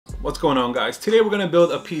What's going on, guys? Today we're going to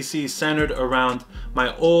build a PC centered around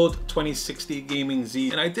my old 2060 Gaming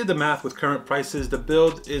Z, and I did the math with current prices. The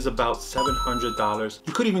build is about $700.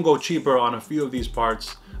 You could even go cheaper on a few of these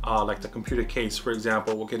parts, like the computer case, for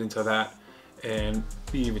example. We'll get into that and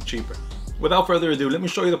be even cheaper. Without further ado, let me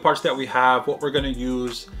show you the parts that we have, what we're going to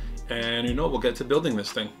use, and we'll get to building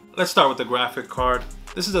this thing. Let's start with the graphic card.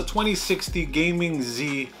 This is a 2060 Gaming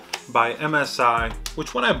Z by MSI,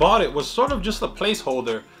 which when I bought it was sort of just a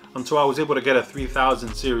placeholder until I was able to get a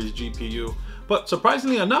 3000 series GPU. But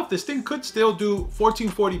surprisingly enough, this thing could still do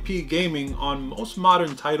 1440p gaming on most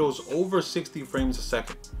modern titles over 60 frames a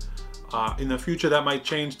second. In the future that might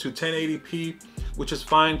change to 1080p, which is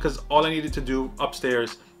fine because all I needed to do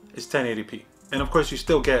upstairs is 1080p. And of course you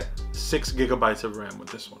still get 6 gigabytes of RAM with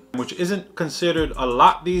this one, which isn't considered a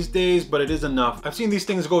lot these days, but it is enough. I've seen these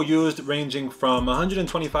things go used ranging from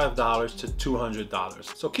 $125 to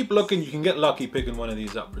 $200. So keep looking, you can get lucky picking one of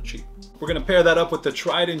these up for cheap. We're gonna pair that up with the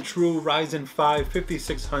tried and true Ryzen 5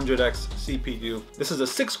 5600X CPU. This is a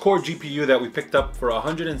 6-core GPU that we picked up for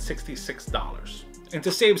 $166. And to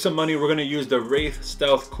save some money, we're gonna use the Wraith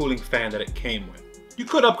Stealth cooling fan that it came with. You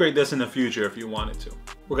could upgrade this in the future if you wanted to.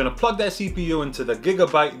 We're gonna plug that CPU into the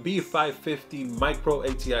Gigabyte B550 Micro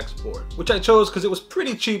ATX board, which I chose because it was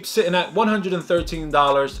pretty cheap, sitting at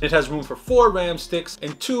 $113. It has room for 4 RAM sticks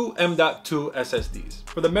and 2 M.2 SSDs.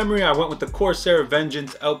 For the memory, I went with the Corsair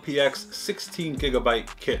Vengeance LPX 16 gigabyte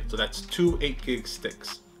kit, so that's 2 8 gig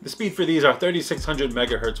sticks. The speed for these are 3600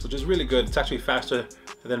 megahertz, which is really good. It's actually faster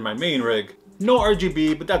than my main rig. No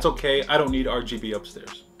RGB, but that's okay. I don't need RGB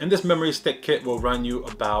upstairs. And this memory stick kit will run you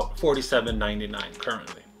about $47.99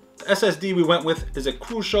 currently. The SSD we went with is a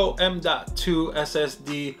Crucial M.2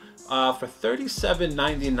 SSD for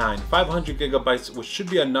 $37.99, 500 gigabytes, which should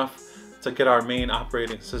be enough to get our main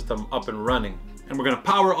operating system up and running. And we're gonna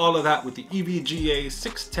power all of that with the EVGA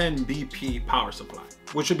 610BP power supply,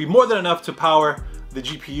 which should be more than enough to power the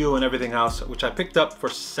GPU and everything else, which I picked up for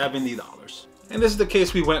 $70. And this is the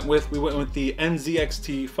case we went with. We went with the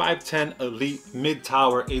NZXT 510 Elite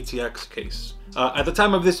Mid-Tower ATX case. At the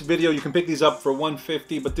time of this video, you can pick these up for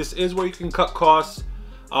 $150, but this is where you can cut costs.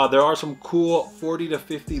 There are some cool $40 to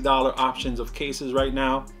 $50 options of cases right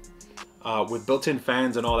now with built-in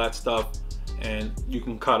fans and all that stuff. And you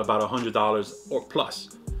can cut about $100 or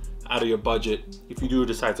plus out of your budget if you do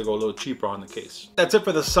decide to go a little cheaper on the case. That's it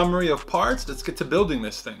for the summary of parts. Let's get to building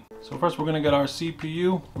this thing. So first we're gonna get our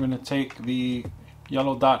CPU. We're gonna take the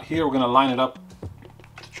yellow dot here. We're gonna line it up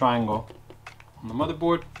with the triangle on the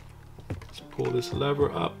motherboard. Let's pull this lever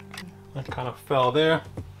up. That kind of fell there.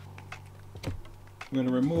 We're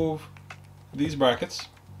gonna remove these brackets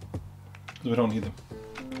because we don't need them.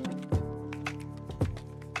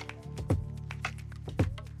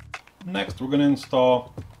 Next, we're gonna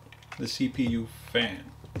install the CPU fan.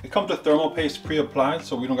 It comes with thermal paste pre-applied,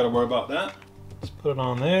 so we don't gotta worry about that. Let's put it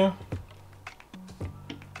on there.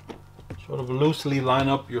 Sort of loosely line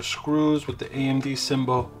up your screws with the AMD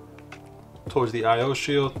symbol towards the IO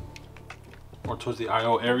shield or towards the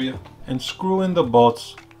IO area, and screw in the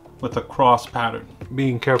bolts with a cross pattern,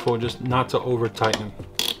 being careful just not to over tighten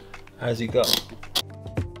as you go.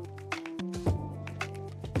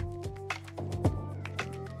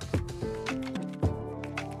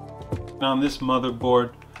 On this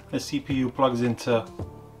motherboard, the CPU plugs into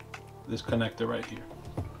this connector right here.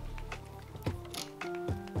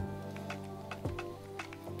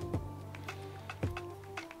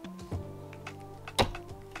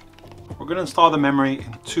 We're going to install the memory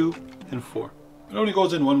in 2 and 4. It only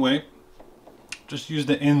goes in one way. Just use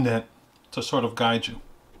the indent to sort of guide you.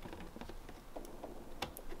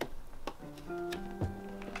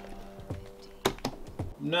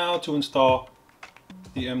 Now to install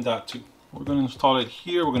the M.2. We're going to install it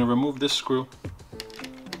here. We're going to remove this screw.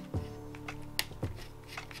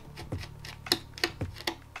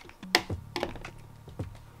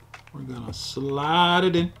 We're going to slide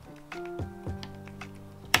it in.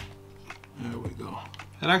 There we go.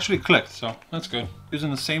 It actually clicked, so that's good. Using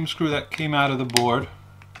the same screw that came out of the board.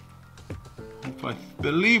 I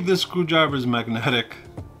believe this screwdriver is magnetic.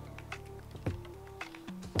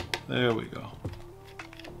 There we go.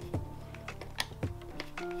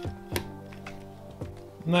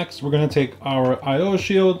 Next, we're going to take our IO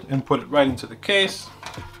shield and put it right into the case.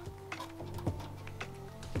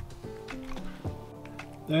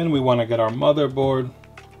 Then we want to get our motherboard,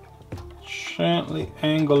 gently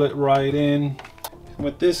angle it right in. And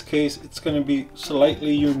with this case, it's going to be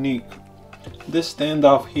slightly unique. This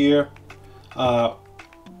standoff here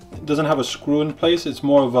doesn't have a screw in place. It's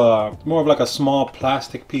more of like a small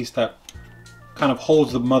plastic piece that kind of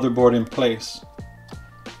holds the motherboard in place.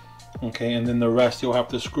 Okay, and then the rest you'll have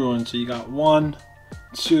to screw in. So you got 1,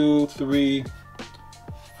 2, 3,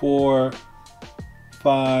 4,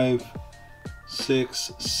 5,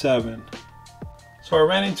 6, 7. So I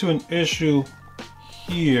ran into an issue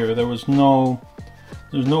here. There's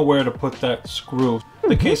nowhere to put that screw.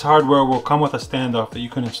 The case hardware will come with a standoff that you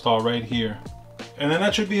can install right here. And then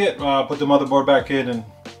that should be it. Put the motherboard back in and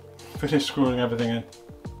finish screwing everything in.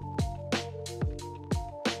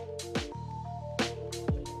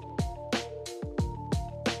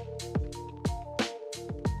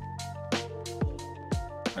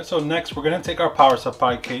 Alright, so next we're going to take our power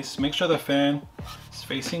supply case. Make sure the fan is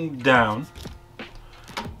facing down.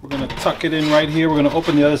 We're going to tuck it in right here. We're going to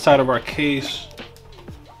open the other side of our case.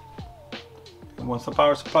 And once the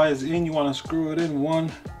power supply is in, you want to screw it in.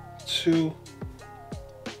 1, 2,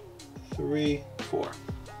 3, 4.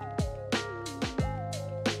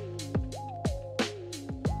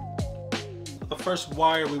 The first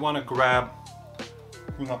wire we want to grab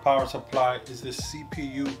from the power supply is this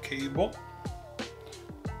CPU cable.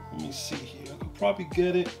 Let me see here. I could probably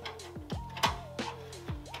get it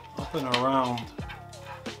up and around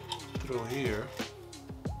through here.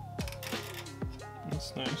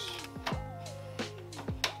 That's nice.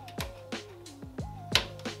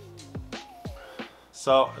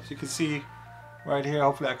 So as you can see right here,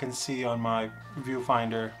 hopefully I can see on my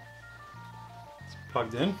viewfinder, it's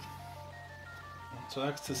plugged in. So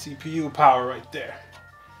that's the CPU power right there.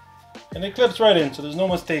 And it clips right in, so there's no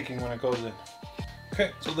mistaking when it goes in.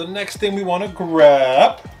 Okay, so the next thing we want to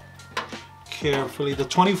grab carefully, the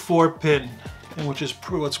 24 pin. And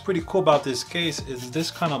what's pretty cool about this case is this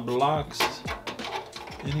kind of blocks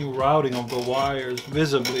any routing of the wires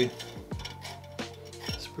visibly.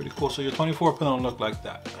 It's pretty cool. So your 24 pin don't look like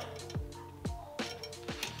that.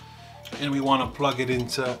 And we want to plug it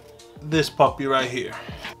into this puppy right here.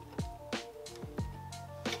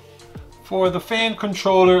 For the fan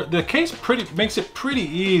controller, the case makes it pretty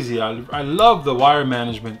easy. I love the wire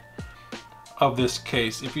management of this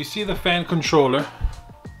case. If you see the fan controller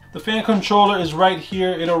is right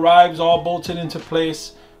here. It arrives all bolted into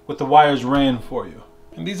place with the wires ran for you.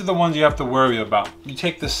 And these are the ones you have to worry about. You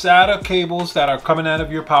take the SATA cables that are coming out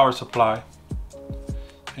of your power supply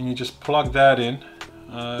and you just plug that in.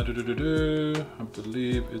 I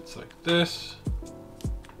believe it's like this.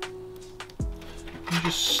 You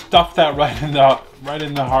just stuff that right in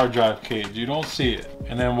the hard drive cage. You don't see it.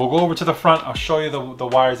 And then we'll go over to the front. I'll show you the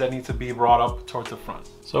wires that need to be brought up towards the front.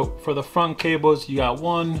 So for the front cables, you got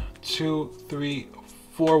 1, 2, 3,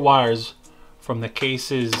 4 wires from the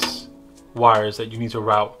case's wires that you need to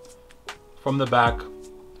route from the back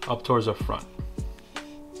up towards the front.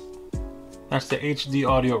 That's the HD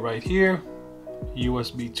audio right here,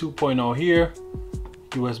 USB 2.0 here,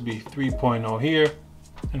 USB 3.0 here.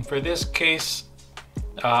 And for this case,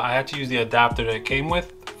 I had to use the adapter that it came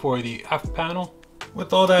with for the F panel.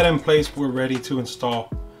 With all that in place, we're ready to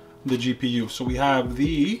install the GPU. So we have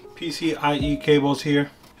the PCIe cables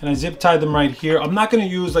here, and I zip tied them right here. I'm not going to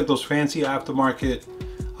use like those fancy aftermarket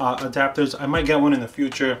adapters. I might get one in the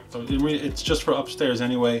future. It's just for upstairs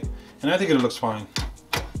anyway, and I think it looks fine.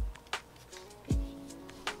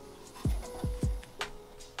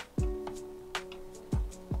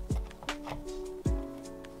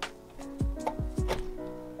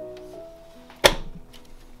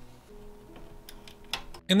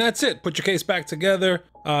 And that's it. Put your case back together.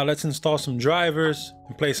 Let's install some drivers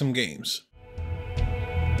and play some games.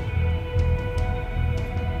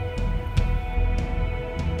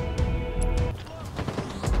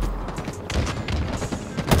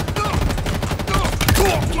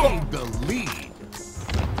 Gain the lead.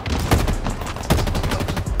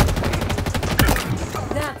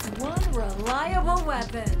 That's one reliable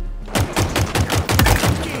weapon.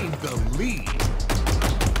 Gain the lead.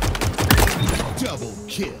 Double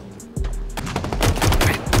kill.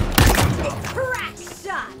 Crack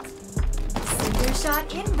shot. Cinder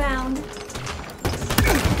shot inbound.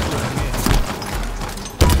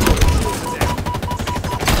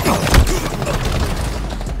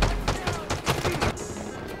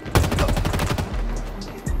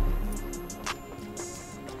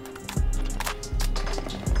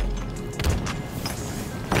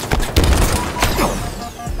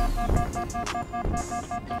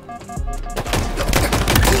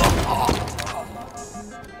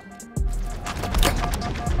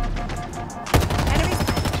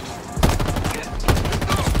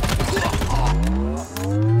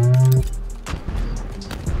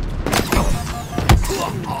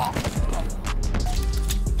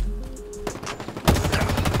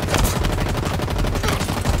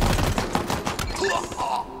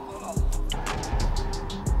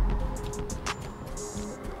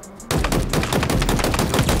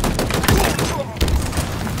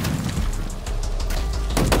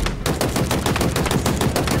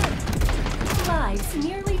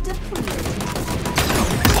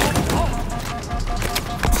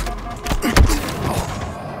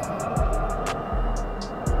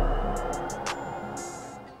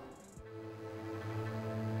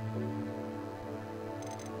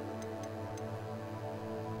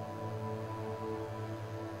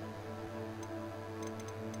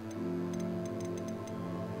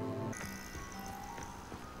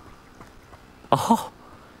 Oh,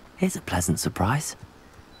 here's a pleasant surprise.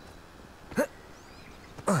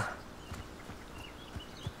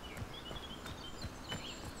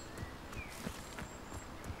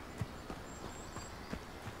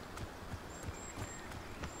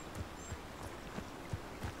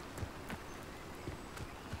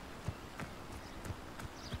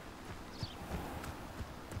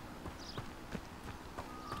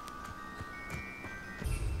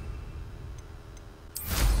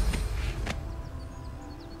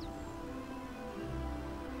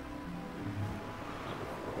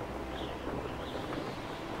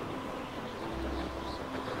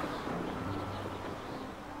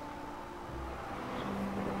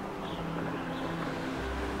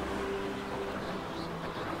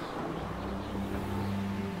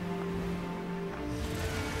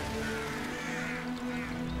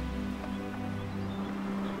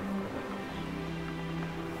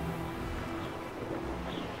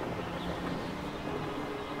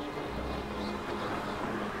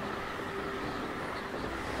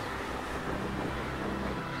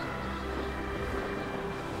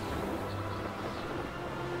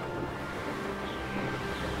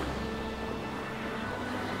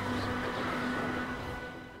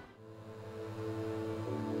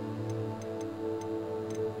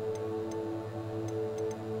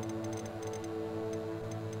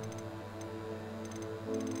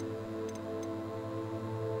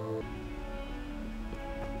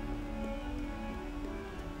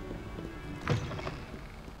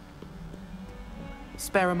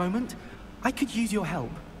 Spare a moment? I could use your help.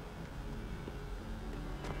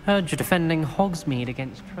 Heard you're defending Hogsmeade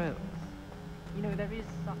against trolls. You know, there is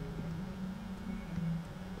such...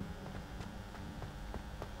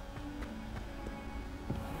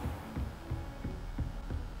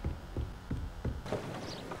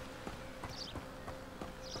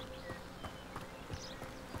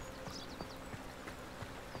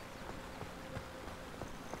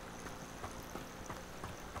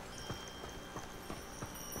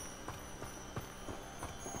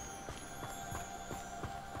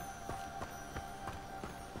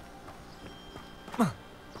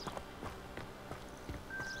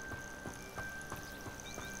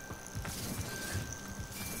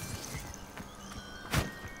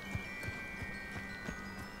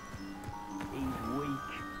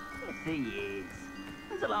 He is.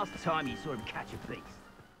 When's the last time you saw him catch a beast?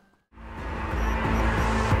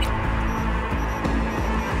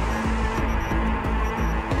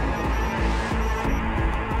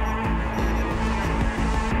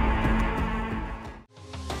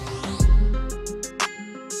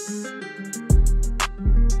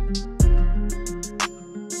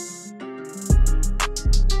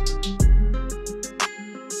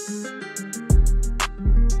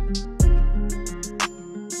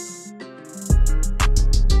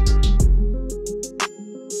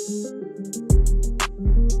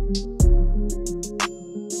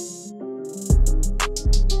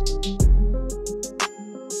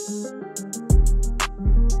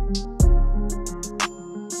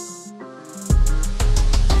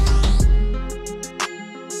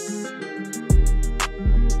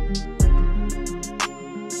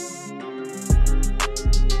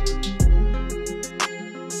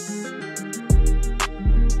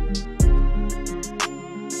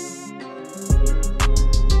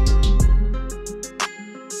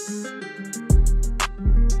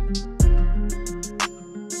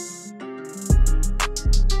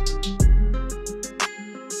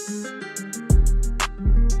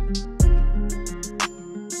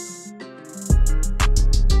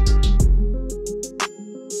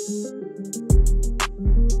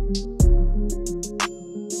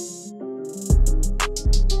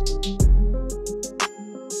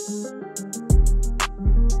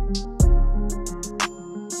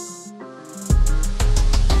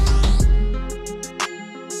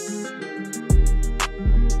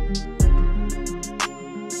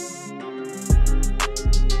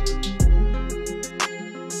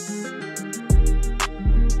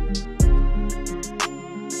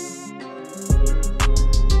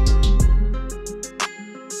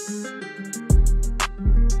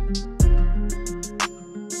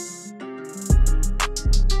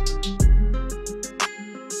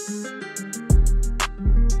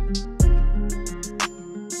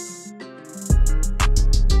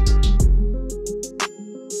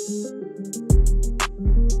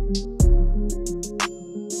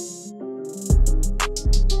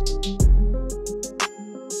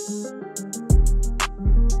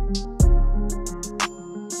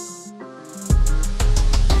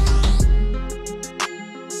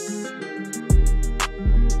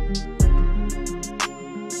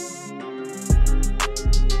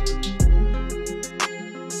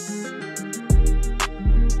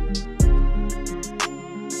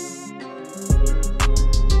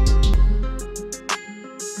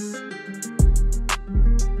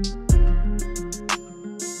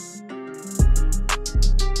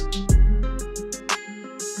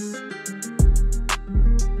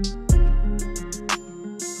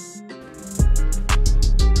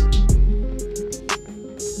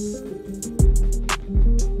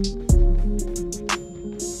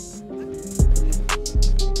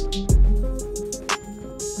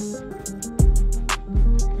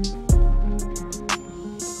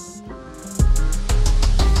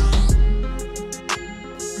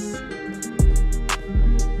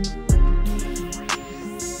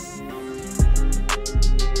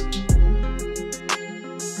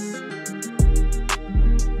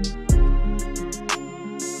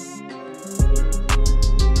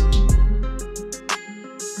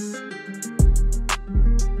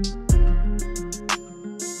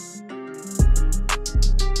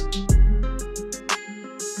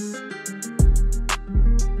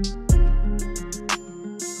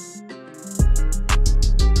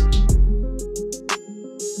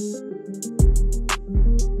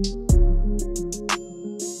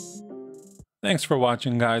 Thanks for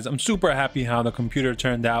watching, guys. I'm super happy how the computer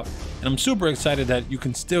turned out, and I'm super excited that you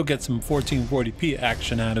can still get some 1440p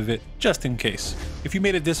action out of it, just in case. If you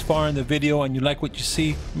made it this far in the video and you like what you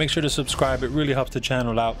see, make sure to subscribe. It really helps the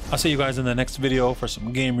channel out. I'll see you guys in the next video for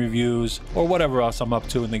some game reviews or whatever else I'm up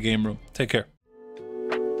to in the game room. Take care.